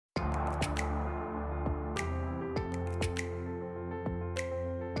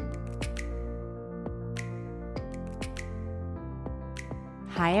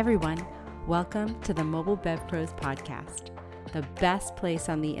Hi, everyone. Welcome to the Mobile Bev Pros podcast, the best place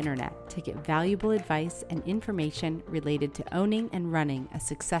on the internet to get valuable advice and information related to owning and running a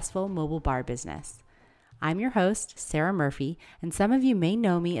successful mobile bar business. I'm your host, Sarah Murphy, and some of you may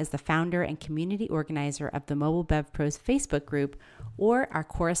know me as the founder and community organizer of the Mobile Bev Pros Facebook group or our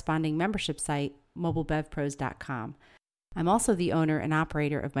corresponding membership site, mobilebevpros.com. I'm also the owner and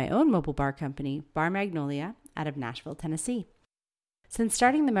operator of my own mobile bar company, Bar Magnolia, out of Nashville, Tennessee. Since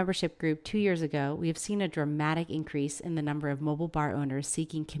starting the membership group 2 years ago, we have seen a dramatic increase in the number of mobile bar owners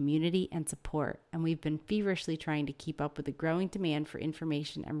seeking community and support, and we've been feverishly trying to keep up with the growing demand for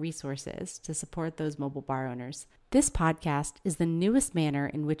information and resources to support those mobile bar owners. This podcast is the newest manner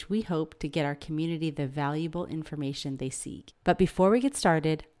in which we hope to get our community the valuable information they seek. But before we get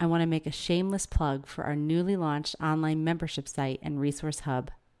started, I want to make a shameless plug for our newly launched online membership site and resource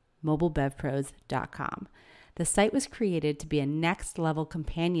hub, mobilebevpros.com. The site was created to be a next-level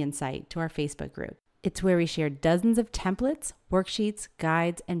companion site to our Facebook group. It's where we share dozens of templates, worksheets,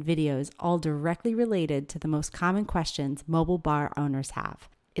 guides, and videos, all directly related to the most common questions mobile bar owners have.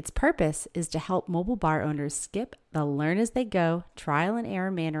 Its purpose is to help mobile bar owners skip the learn-as-they-go,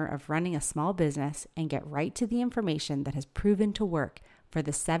 trial-and-error manner of running a small business and get right to the information that has proven to work for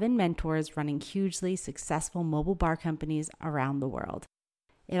the 7 mentors running hugely successful mobile bar companies around the world.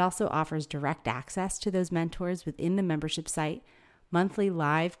 It also offers direct access to those mentors within the membership site, monthly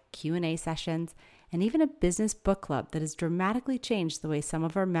live Q&A sessions, and even a business book club that has dramatically changed the way some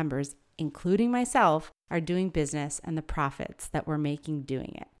of our members, including myself, are doing business and the profits that we're making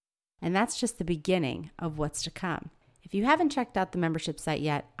doing it. And that's just the beginning of what's to come. If you haven't checked out the membership site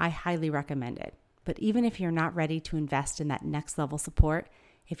yet, I highly recommend it. But even if you're not ready to invest in that next level support,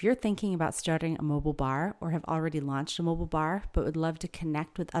 if you're thinking about starting a mobile bar or have already launched a mobile bar but would love to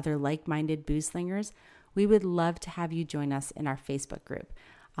connect with other like-minded booze slingers, we would love to have you join us in our Facebook group.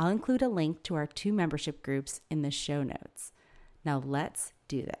 I'll include a link to our 2 membership groups in the show notes. Now let's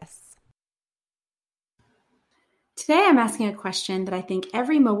do this. Today I'm asking a question that I think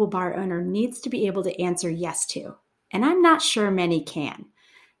every mobile bar owner needs to be able to answer yes to, and I'm not sure many can.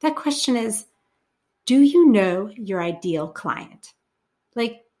 That question is, do you know your ideal client?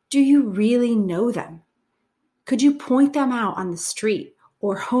 Do you really know them? Could you point them out on the street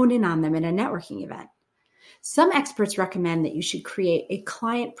or hone in on them in a networking event? Some experts recommend that you should create a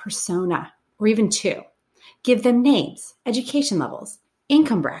client persona, or even 2. Give them names, education levels,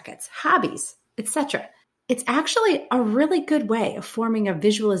 income brackets, hobbies, etc. It's actually a really good way of forming a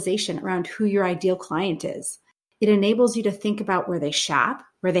visualization around who your ideal client is. It enables you to think about where they shop,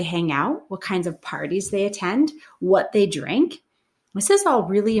 where they hang out, what kinds of parties they attend, what they drink. This is all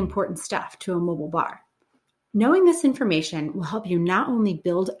really important stuff to a mobile bar. Knowing this information will help you not only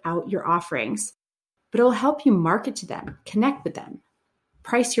build out your offerings, but it will help you market to them, connect with them,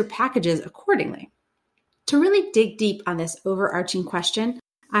 price your packages accordingly. To really dig deep on this overarching question,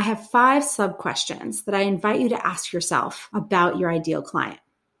 I have 5 sub-questions that I invite you to ask yourself about your ideal client.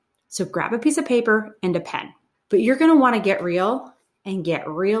 So grab a piece of paper and a pen. But you're going to want to get real and get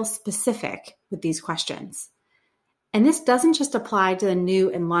real specific with these questions. And this doesn't just apply to the new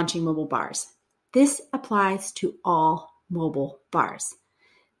and launching mobile bars. This applies to all mobile bars.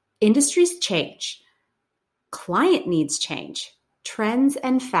 Industries change. Client needs change. Trends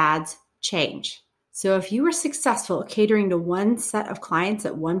and fads change. So if you were successful catering to one set of clients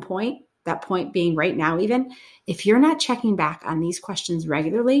at one point, that point being right now even, if you're not checking back on these questions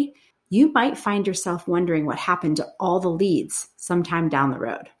regularly, you might find yourself wondering what happened to all the leads sometime down the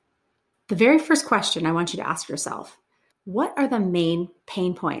road. The very first question I want you to ask yourself, what are the main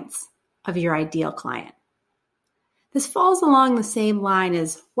pain points of your ideal client? This falls along the same line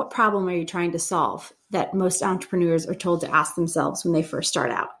as what problem are you trying to solve that most entrepreneurs are told to ask themselves when they first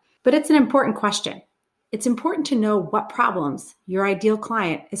start out. But it's an important question. It's important to know what problems your ideal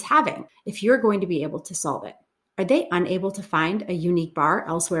client is having if you're going to be able to solve it. Are they unable to find a unique bar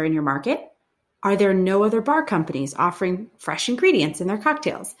elsewhere in your market? Are there no other bar companies offering fresh ingredients in their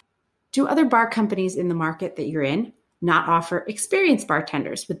cocktails? Do other bar companies in the market that you're in not offer experienced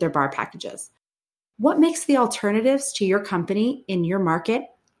bartenders with their bar packages? What makes the alternatives to your company in your market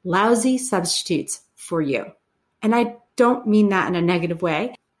lousy substitutes for you? And I don't mean that in a negative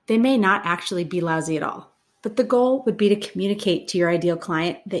way. They may not actually be lousy at all. But the goal would be to communicate to your ideal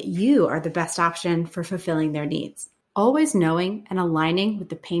client that you are the best option for fulfilling their needs. Always knowing and aligning with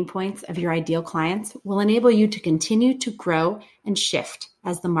the pain points of your ideal clients will enable you to continue to grow and shift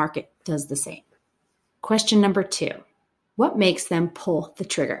as the market does the same. Question number 2. What makes them pull the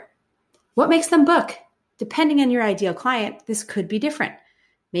trigger? What makes them book? Depending on your ideal client, this could be different.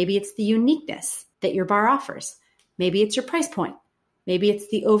 Maybe it's the uniqueness that your bar offers. Maybe it's your price point. Maybe it's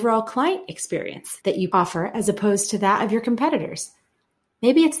the overall client experience that you offer as opposed to that of your competitors.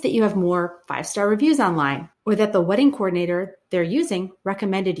 Maybe it's that you have more 5-star reviews online, or that the wedding coordinator they're using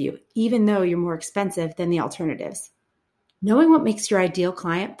recommended you, even though you're more expensive than the alternatives. Knowing what makes your ideal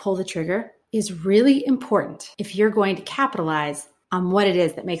client pull the trigger is really important if you're going to capitalize on what it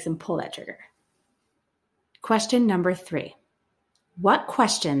is that makes them pull that trigger. Question number 3. What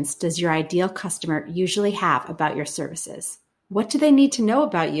questions does your ideal customer usually have about your services? What do they need to know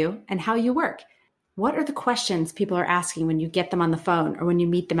about you and how you work? What are the questions people are asking when you get them on the phone or when you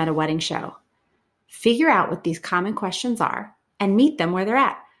meet them at a wedding show? Figure out what these common questions are and meet them where they're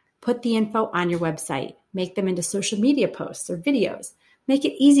at. Put the info on your website. Make them into social media posts or videos. Make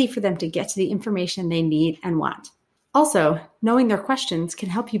it easy for them to get to the information they need and want. Also, knowing their questions can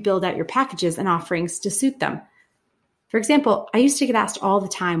help you build out your packages and offerings to suit them. For example, I used to get asked all the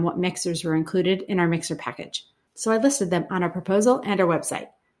time what mixers were included in our mixer package, so I listed them on our proposal and our website.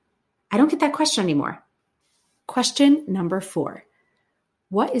 I don't get that question anymore. Question number 4.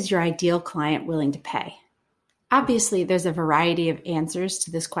 What is your ideal client willing to pay? Obviously, there's a variety of answers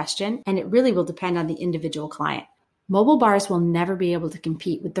to this question, and it really will depend on the individual client. Mobile bars will never be able to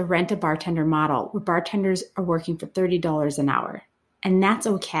compete with the rent-a-bartender model, where bartenders are working for $30 an hour, and that's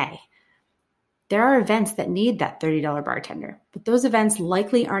okay. There are events that need that $30 bartender, but those events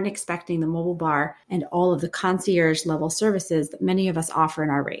likely aren't expecting the mobile bar and all of the concierge-level services that many of us offer in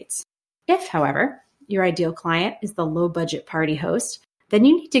our rates. If, however, your ideal client is the low-budget party host, then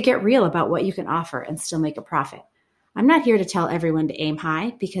you need to get real about what you can offer and still make a profit. I'm not here to tell everyone to aim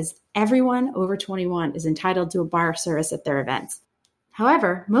high because everyone over 21 is entitled to a bar service at their events.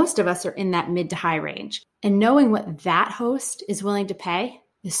 However, most of us are in that mid to high range, and knowing what that host is willing to pay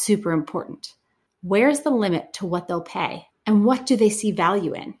is super important. Where's the limit to what they'll pay, and what do they see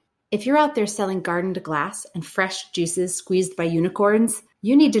value in? If you're out there selling garden to glass and fresh juices squeezed by unicorns,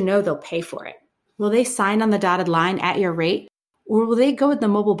 you need to know they'll pay for it. Will they sign on the dotted line at your rate, or will they go with the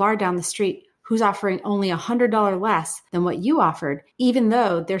mobile bar down the street who's offering only $100 less than what you offered, even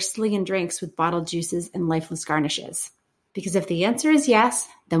though they're slinging drinks with bottled juices and lifeless garnishes? Because if the answer is yes,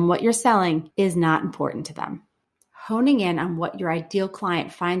 then what you're selling is not important to them. Honing in on what your ideal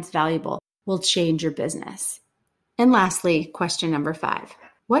client finds valuable will change your business. And lastly, question number 5.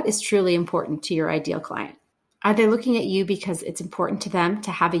 What is truly important to your ideal client? Are they looking at you because it's important to them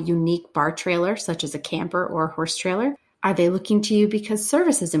to have a unique bar trailer, such as a camper or a horse trailer? Are they looking to you because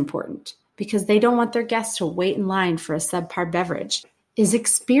service is important? Because they don't want their guests to wait in line for a subpar beverage? Is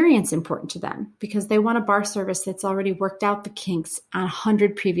experience important to them because they want a bar service that's already worked out the kinks on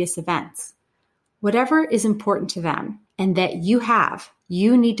 100 previous events? Whatever is important to them and that you have,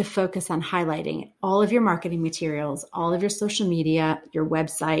 you need to focus on highlighting all of your marketing materials, all of your social media, your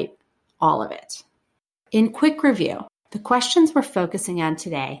website, all of it. In quick review, the questions we're focusing on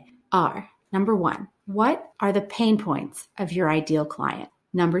today are, number 1, what are the pain points of your ideal client?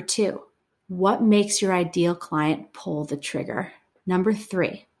 Number 2, what makes your ideal client pull the trigger? Number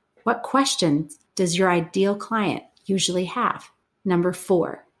 3, what questions does your ideal client usually have? Number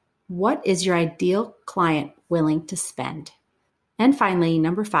 4, what is your ideal client willing to spend? And finally,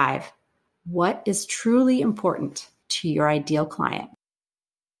 number 5, what is truly important to your ideal client?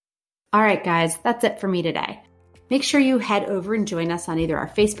 All right, guys, that's it for me today. Make sure you head over and join us on either our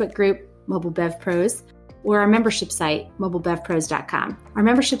Facebook group, Mobile Bev Pros, or our membership site, mobilebevpros.com. Our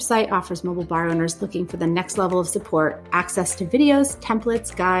membership site offers mobile bar owners looking for the next level of support, access to videos,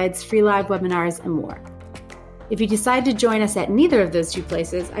 templates, guides, free live webinars, and more. If you decide to join us at neither of those 2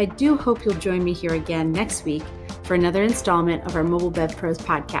 places, I do hope you'll join me here again next week for another installment of our Mobile Bev Pros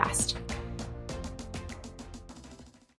podcast.